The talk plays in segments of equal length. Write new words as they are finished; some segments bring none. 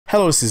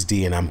Hello, this is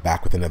D and I'm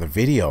back with another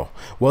video.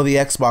 Well, the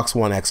Xbox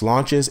One X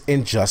launches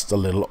in just a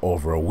little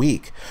over a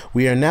week.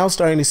 We are now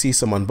starting to see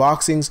some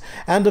unboxings,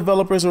 and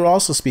developers are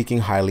also speaking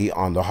highly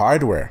on the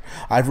hardware.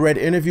 I've read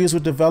interviews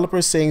with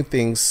developers saying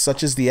things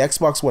such as the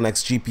Xbox One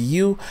X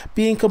GPU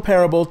being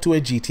comparable to a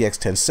GTX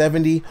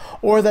 1070,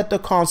 or that the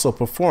console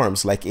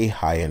performs like a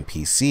high-end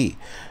PC.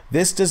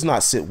 This does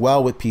not sit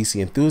well with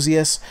PC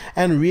enthusiasts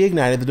and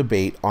reignited the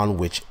debate on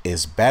which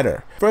is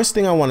better. First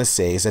thing I want to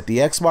say is that the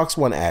Xbox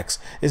One X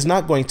is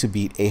not going to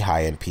beat a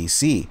high-end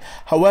PC.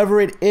 However,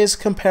 it is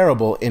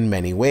comparable in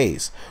many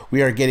ways.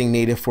 We are getting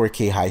native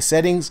 4K high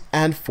settings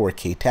and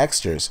 4K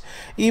textures.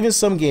 Even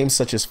some games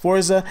such as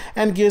Forza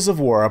and Gears of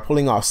War are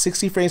pulling off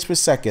 60 frames per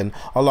second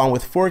along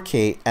with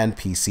 4K and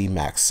PC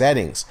max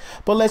settings.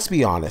 But let's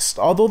be honest,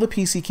 although the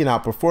PC can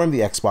outperform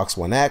the Xbox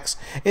One X,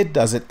 it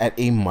does it at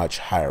a much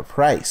higher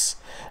price.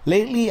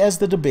 Lately, as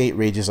the debate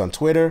rages on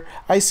Twitter,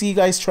 I see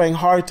guys trying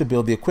hard to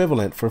build the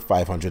equivalent for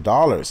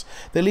 $500.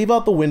 They leave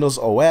out the Windows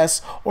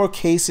OS or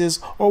cases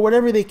or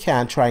whatever they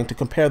can, trying to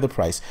compare the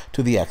price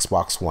to the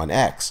Xbox One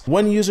X.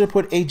 One user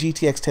put a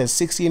GTX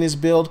 1060 in his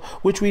build,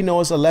 which we know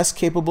is a less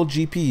capable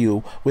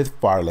GPU with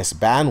far less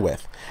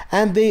bandwidth.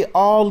 And they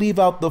all leave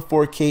out the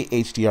 4K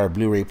HDR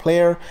Blu-ray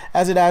player,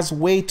 as it adds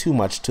way too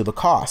much to the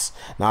cost.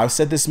 Now, I've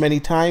said this many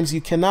times,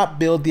 you cannot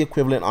build the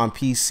equivalent on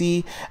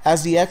PC,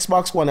 as the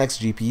Xbox One X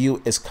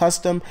GPU is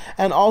custom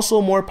and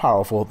also more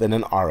powerful than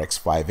an RX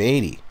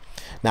 580.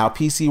 Now,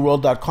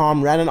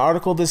 PCWorld.com ran an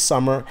article this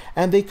summer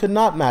and they could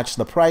not match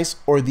the price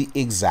or the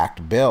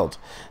exact build.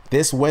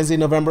 This Wednesday,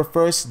 November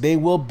 1st, they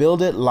will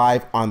build it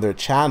live on their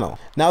channel.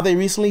 Now, they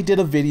recently did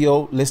a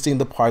video listing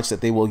the parts that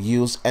they will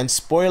use, and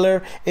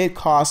spoiler, it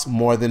costs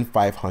more than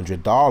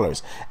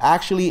 $500.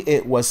 Actually,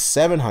 it was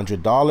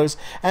 $700,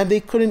 and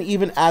they couldn't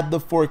even add the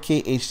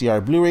 4K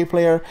HDR Blu-ray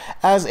player,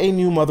 as a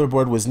new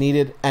motherboard was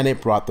needed and it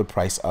brought the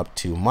price up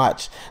too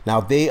much. Now,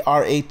 they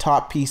are a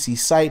top PC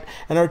site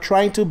and are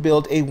trying to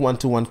build a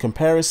one-to-one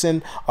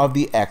comparison of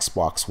the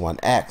Xbox One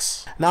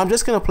X. Now, I'm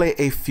just going to play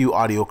a few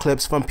audio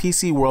clips from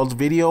PC World's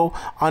video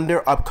on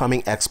their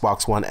upcoming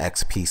Xbox One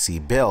X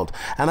PC build,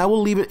 and I will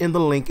leave it in the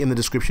link in the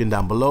description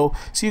down below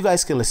so you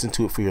guys can listen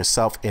to it for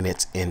yourself in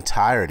its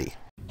entirety.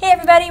 Hey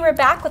everybody, we're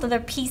back with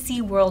another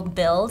PC World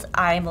build.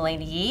 I'm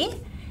Elena Yee.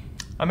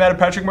 I'm Adam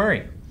Patrick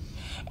Murray.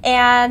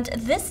 And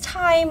this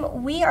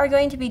time we are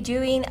going to be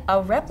doing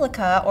a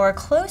replica, or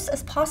close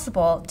as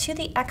possible, to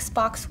the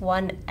Xbox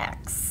One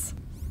X.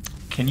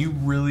 Can you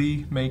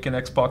really make an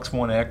Xbox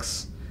One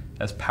X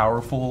as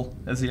powerful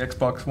as the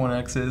Xbox One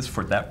X is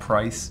for that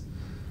price?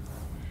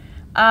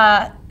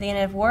 The end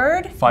of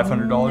word?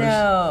 $500?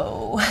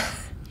 No.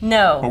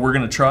 No. But we're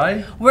gonna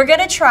try? We're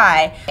gonna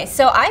try.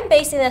 So I'm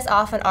basing this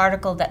off an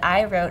article that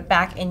I wrote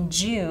back in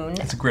June.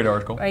 It's a great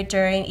article. Right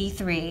during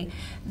E3,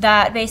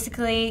 that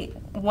basically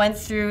went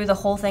through the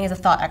whole thing as a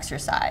thought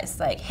exercise.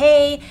 Like,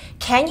 hey,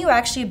 can you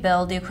actually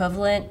build the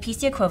equivalent,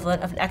 PC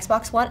equivalent of an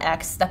Xbox One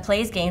X that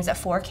plays games at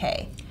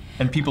 4K?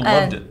 And people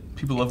loved it.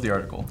 People loved the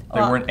article. They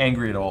weren't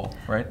angry at all,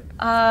 right?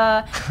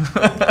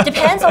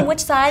 Depends on which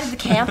side of the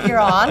camp you're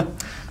on.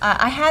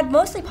 I had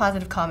mostly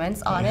positive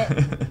comments on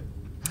it.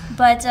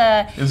 But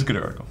it was a good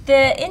article.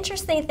 The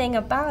interesting thing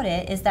about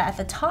it is that at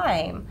the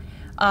time,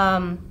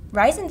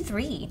 Ryzen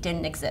 3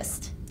 didn't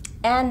exist.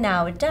 And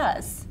now it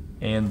does.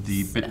 And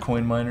the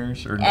Bitcoin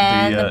miners? Or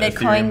and the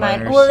Bitcoin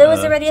miners. Well, it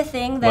was already a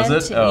thing then.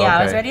 Was it? Oh, yeah,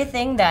 okay. It was already a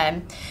thing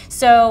then.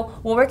 So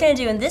what we're going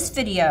to do in this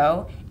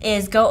video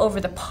is go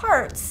over the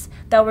parts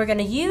that we're going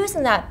to use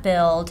in that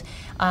build.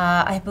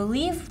 I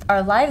believe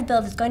our live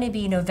build is going to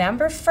be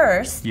November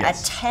 1st at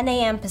 10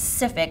 a.m.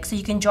 Pacific, so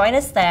you can join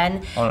us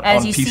then. On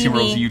PC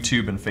World's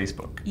YouTube and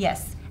Facebook.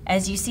 Yes,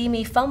 as you see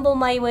me fumble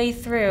my way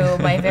through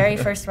my very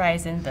first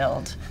Ryzen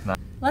build.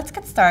 Let's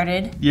get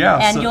started. Yeah.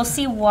 And you'll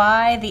see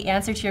why the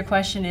answer to your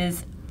question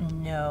is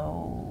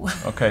no.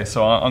 Okay,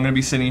 so I'm going to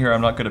be sitting here.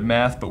 I'm not good at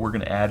math, but we're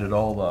going to add it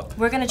all up.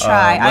 We're going to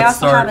try. I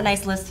also have a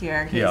nice list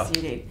here. Yeah.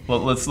 Well,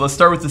 let's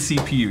start with the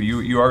CPU.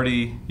 You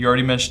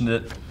already mentioned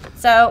it.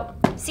 So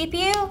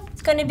CPU,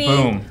 it's going to be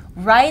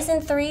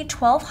Ryzen 3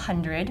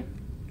 1200.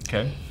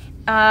 Okay.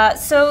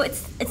 So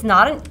it's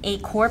not an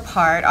 8-core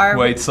part.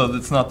 Wait, so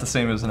it's not the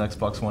same as an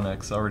Xbox One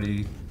X.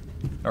 Already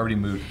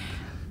moved.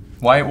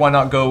 Why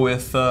not go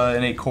with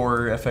an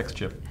 8-core FX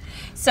chip?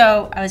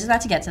 So I was just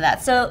about to get to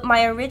that. So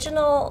my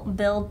original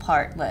build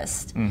part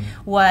list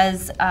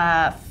was,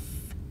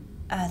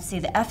 let's see,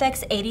 the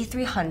FX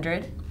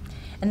 8300,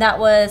 and that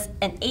was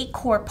an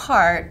 8-core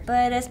part.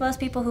 But as most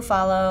people who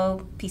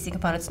follow PC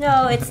components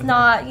know, it's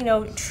not,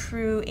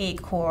 true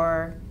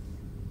 8-core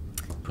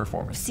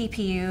performance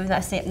CPU.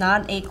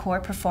 Not an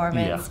 8-core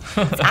performance.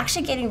 Yeah. It's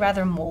actually getting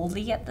rather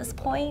moldy at this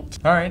point.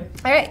 All right.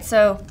 All right.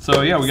 So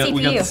yeah, we got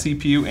the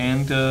CPU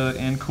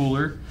and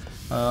cooler.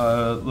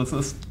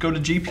 Let's go to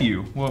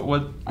GPU.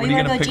 What are you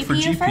gonna pick GPU for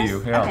GPU?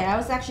 First? Yeah. Okay, I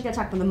was actually gonna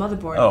talk about the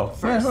motherboard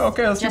first. Yeah,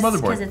 okay, let's do motherboard.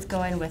 Just because it's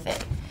going with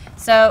it.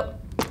 So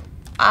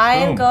I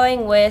am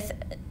going with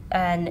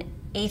an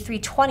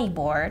A320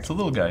 board. It's a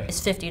little guy.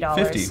 It's $50.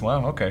 50.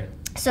 Wow. Okay.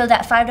 So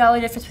that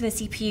 $5 difference between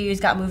the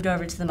CPUs got moved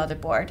over to the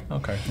motherboard.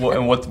 Okay. Well,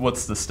 and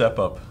what's the step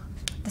up?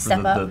 The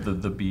step up?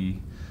 The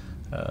B,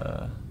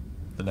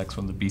 the next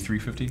one, the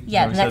B350?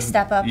 Yeah, the next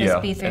step up is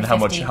B350. And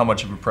how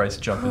much of a price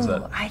jump is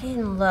that? I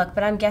didn't look,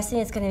 but I'm guessing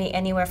it's going to be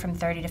anywhere from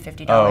 $30 to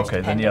 $50. Oh, okay.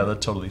 Depending. Then yeah,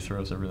 that totally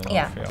throws everything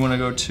Yeah. off. Yeah. We want to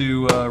go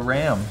to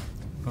RAM.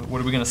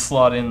 What are we going to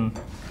slot in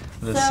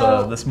this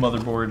this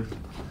motherboard?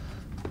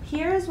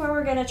 Here's where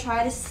we're going to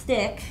try to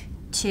stick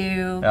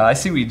to... I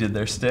see what you did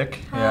there, stick.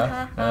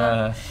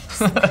 Yeah.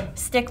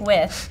 Stick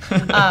with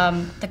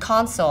the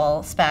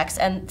console specs.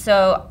 And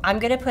so I'm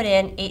going to put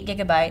in 8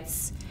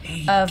 gigabytes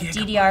of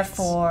DDR4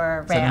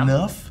 RAM. Is that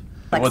enough?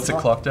 Flexible. What's it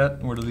clocked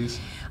at? What are these?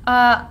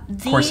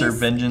 Corsair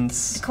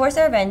Vengeance.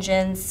 Corsair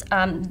Vengeance.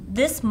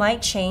 This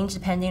might change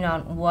depending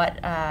on what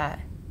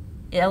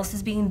else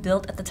is being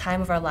built at the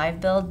time of our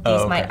live build.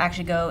 These might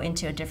actually go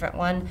into a different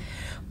one.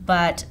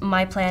 But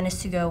my plan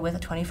is to go with a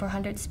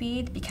 2400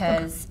 speed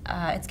because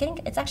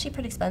it's actually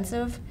pretty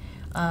expensive.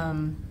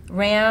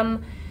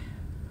 RAM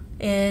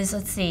is,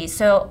 let's see,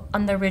 so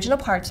on the original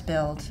parts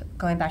build,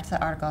 going back to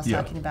the article I was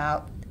talking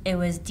about, it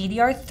was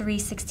DDR3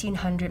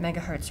 1600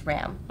 megahertz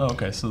RAM. Oh,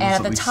 okay. So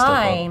and at the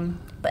time,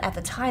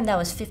 that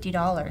was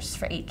 $50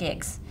 for 8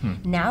 gigs.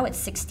 Now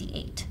it's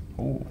 $68.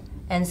 Oh.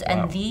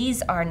 And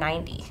these are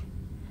 90.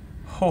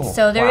 Oh,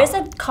 so there is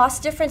a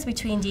cost difference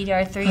between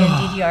DDR3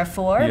 and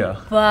DDR4. Yeah.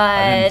 But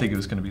I didn't think it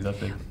was going to be that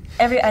big.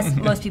 As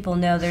most people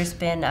know, there's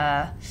been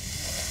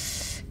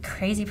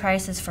crazy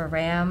prices for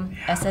RAM,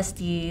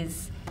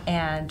 SSDs,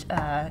 and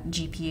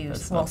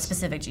GPUs. Well,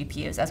 specific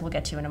GPUs, as we'll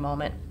get to in a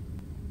moment.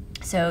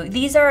 So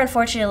these are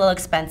unfortunately a little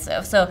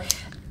expensive. So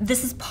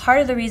this is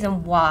part of the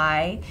reason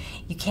why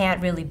you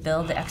can't really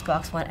build the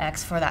Xbox One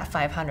X for that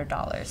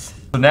 $500.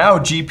 So now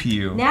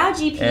GPU. Now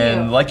GPU.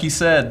 And like you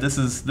said, this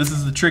is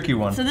the tricky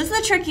one. So this is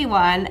the tricky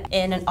one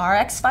in an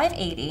RX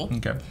 580.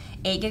 Okay.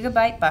 8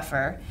 gigabyte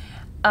buffer.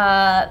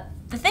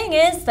 The thing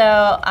is,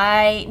 though,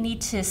 I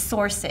need to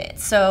source it.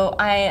 So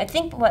I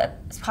think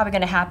what's probably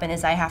going to happen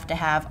is I have to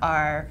have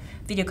our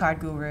video card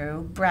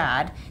guru,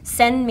 Brad,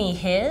 send me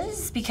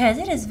his because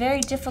it is very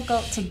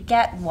difficult to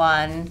get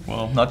one.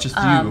 Well, not just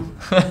you.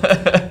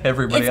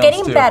 Everybody else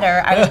getting too.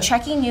 better. I was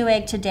checking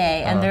Newegg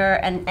today, and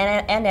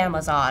and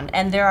Amazon,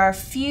 and there are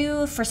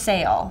few for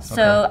sale.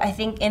 So I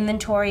think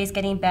inventory is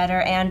getting better,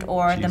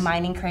 and/or the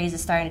mining craze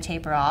is starting to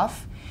taper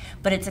off,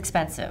 but it's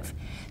expensive.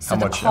 So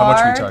the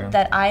card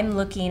that I'm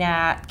looking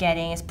at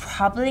getting is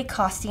probably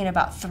costing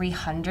about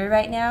 $300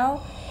 right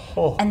now,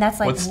 and that's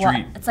like what?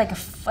 It's like a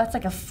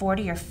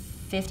 $40 or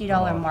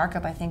 $50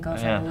 markup, I think,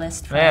 over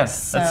list price.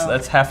 So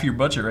that's half your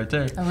budget right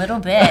there. A little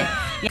bit.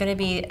 You're going to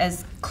be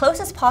as close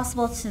as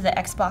possible to the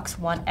Xbox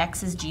One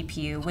X's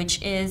GPU,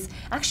 which is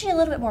actually a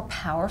little bit more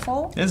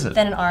powerful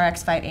than an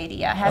RX 580.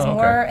 Yeah, it has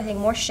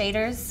more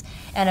shaders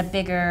and a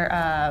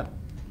bigger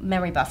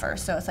memory buffer.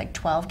 So it's like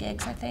 12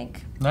 gigs, I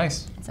think.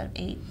 Nice. Instead of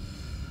 8.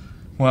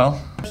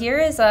 Well, here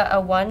is a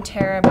 1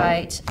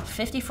 terabyte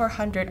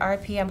 5400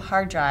 RPM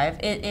hard drive.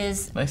 It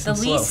is the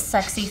least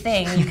sexy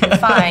thing you can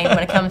find when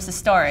it comes to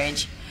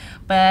storage,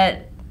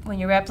 but when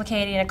you're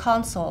replicating a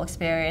console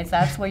experience,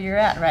 that's where you're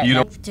at,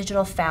 right?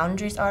 Digital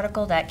Foundry's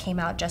article that came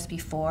out just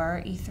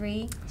before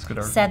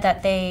E3 said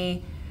that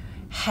they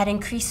had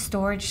increased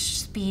storage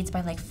speeds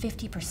by like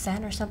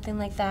 50% or something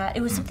like that.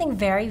 It was something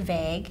very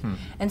vague,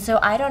 and so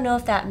I don't know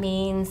if that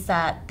means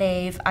that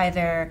they've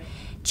either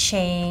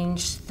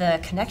changed the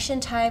connection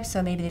type,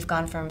 so maybe they've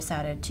gone from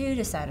SATA 2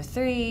 to SATA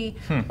 3,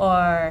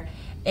 or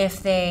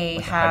if they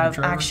have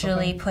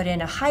actually put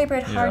in a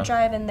hybrid hard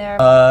drive in there.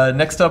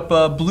 Next up,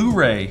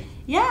 Blu-ray.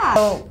 Yeah.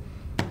 So,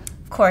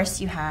 of course,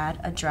 you had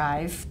a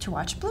drive to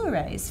watch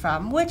Blu-rays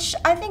from, which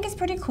I think is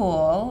pretty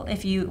cool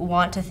if you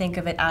want to think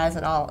of it as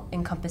an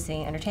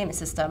all-encompassing entertainment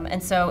system.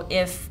 And so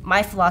if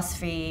my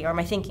philosophy, or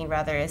my thinking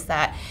rather, is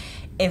that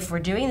if we're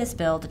doing this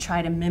build to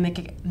try to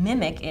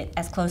mimic it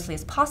as closely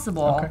as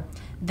possible,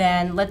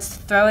 then let's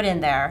throw it in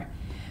there.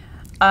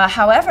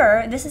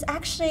 However, this is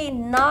actually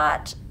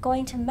not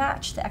going to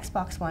match the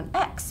Xbox One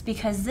X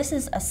because this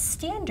is a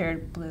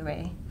standard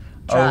Blu-ray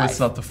drive. Oh, it's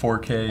not the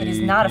 4K. It is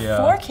not a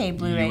 4K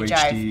Blu-ray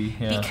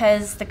drive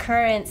because the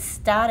current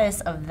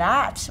status of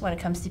that when it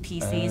comes to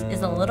PCs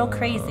is a little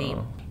crazy.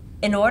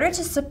 In order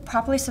to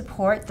properly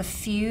support the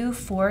few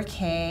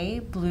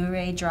 4K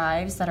Blu-ray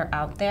drives that are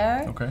out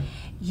there,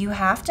 you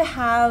have to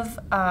have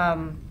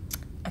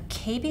a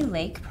KB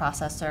Lake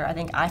processor, I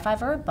think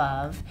i5 or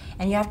above,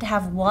 and you have to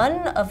have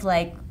one of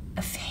like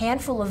a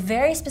handful of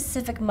very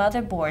specific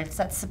motherboards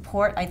that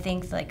support, I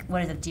think, like,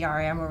 what is it,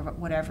 DRM or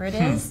whatever it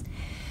is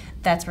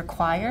that's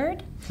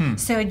required.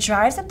 So it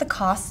drives up the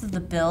cost of the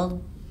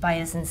build by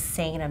this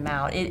insane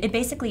amount. It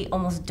basically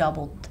almost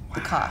doubled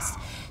the cost.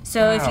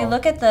 So if you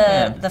look at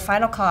the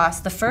final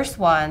cost, the first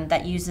one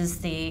that uses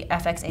the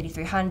FX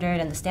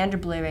 8300 and the standard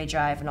Blu-ray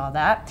drive and all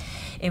that,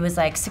 it was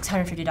like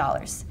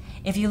 $650.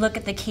 If you look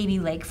at the KB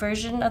Lake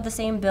version of the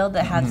same build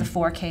that has the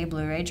 4K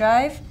Blu-ray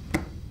drive,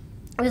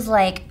 it was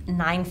like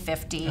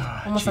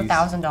 $950, almost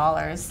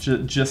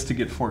 $1,000. Just to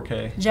get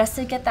 4K. Just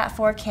to get that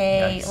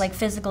 4K like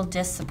physical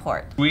disc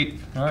support. Sweet.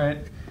 All right.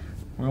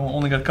 We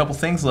only got a couple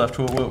things left.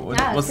 Yeah,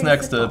 What's pretty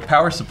next? simple.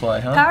 Power supply,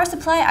 huh? Power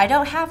supply I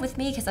don't have with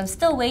me because I'm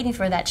still waiting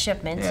for that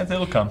shipment. Yeah,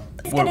 that'll come.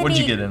 It's What'd gonna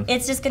you be- get in?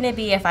 It's just going to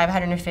be a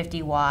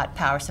 550 watt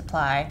power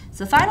supply.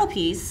 So final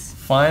piece.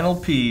 Final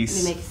Let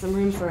piece. me make some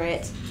room for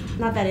it.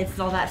 Not that it's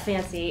all that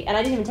fancy, and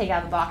I didn't even take it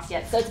out of the box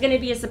yet, so it's going to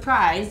be a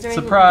surprise during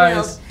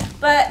Surprise. the build.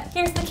 But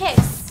here's the case.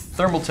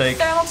 Thermal take.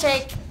 Thermal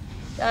take.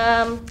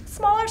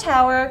 Smaller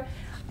tower.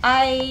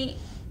 I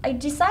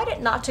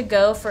decided not to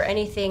go for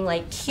anything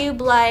like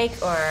cube-like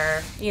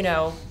or, you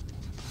know,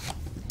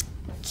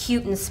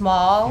 cute and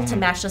small to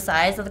match the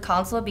size of the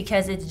console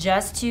because it's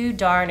just too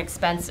darn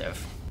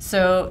expensive.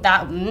 So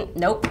that,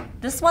 nope.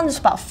 This one is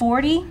about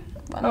 40.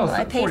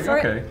 I paid 40, for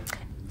okay. it.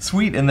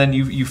 Sweet, and then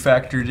you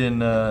factored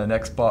in an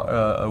Xbox,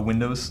 a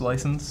Windows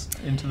license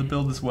into the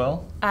build as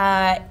well?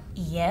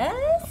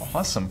 Yes.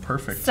 Awesome,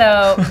 perfect.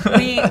 So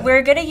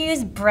we're gonna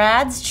use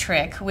Brad's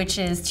trick, which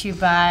is to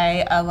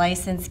buy a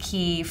license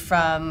key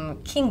from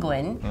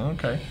Kingwin.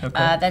 Okay.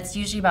 That's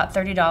usually about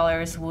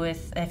 $30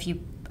 with, if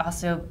you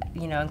also,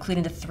 you know,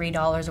 including the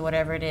 $3 or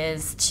whatever it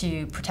is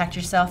to protect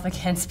yourself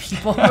against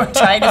people who are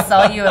trying to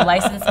sell you a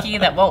license key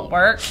that won't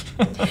work.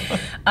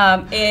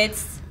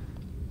 It's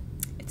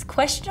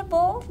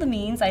questionable, the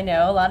means, I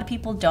know. A lot of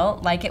people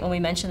don't like it when we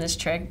mention this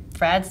trick.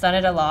 Brad's done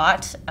it a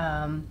lot.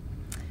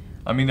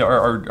 I mean,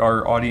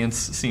 our audience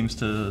seems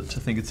to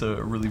think it's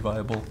a really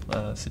viable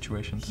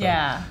situation. So.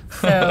 Yeah,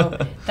 so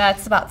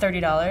that's about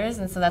 $30,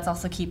 and so that's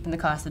also keeping the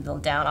cost of the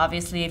build down.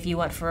 Obviously, if you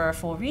went for a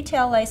full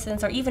retail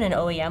license or even an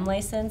OEM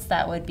license,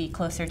 that would be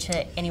closer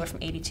to anywhere from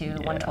 $82 to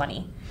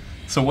 $120.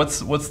 So what's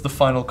the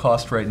final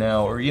cost right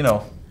now, or you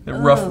know,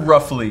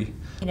 roughly?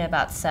 You know,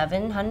 about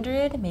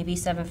 $700, maybe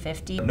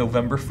 $750.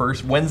 November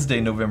 1st,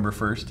 Wednesday, November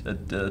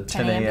 1st at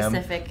 10 a.m.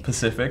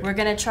 Pacific. We're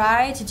gonna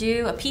try to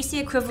do a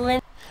PC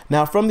equivalent.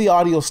 Now, from the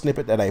audio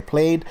snippet that I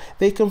played,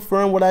 they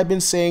confirm what I've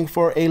been saying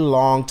for a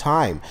long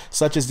time,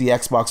 such as the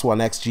Xbox One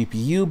X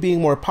GPU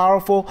being more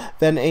powerful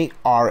than a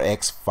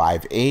RX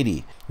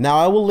 580. Now,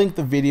 I will link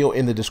the video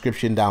in the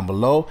description down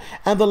below,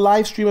 and the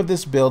live stream of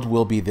this build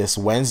will be this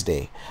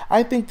Wednesday.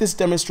 I think this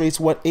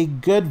demonstrates what a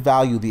good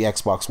value the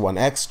Xbox One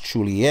X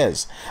truly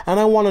is, and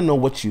I want to know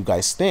what you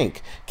guys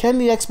think. Can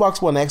the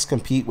Xbox One X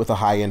compete with a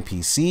high-end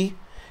PC?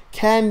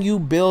 Can you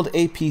build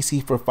a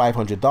PC for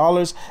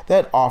 $500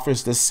 that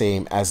offers the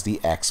same as the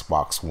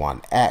Xbox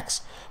One X?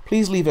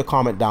 Please leave a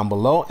comment down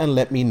below and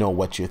let me know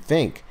what you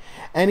think.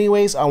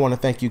 Anyways, I want to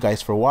thank you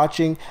guys for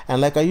watching, and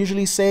like I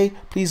usually say,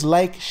 please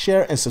like,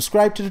 share, and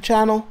subscribe to the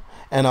channel,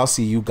 and I'll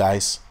see you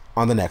guys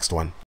on the next one.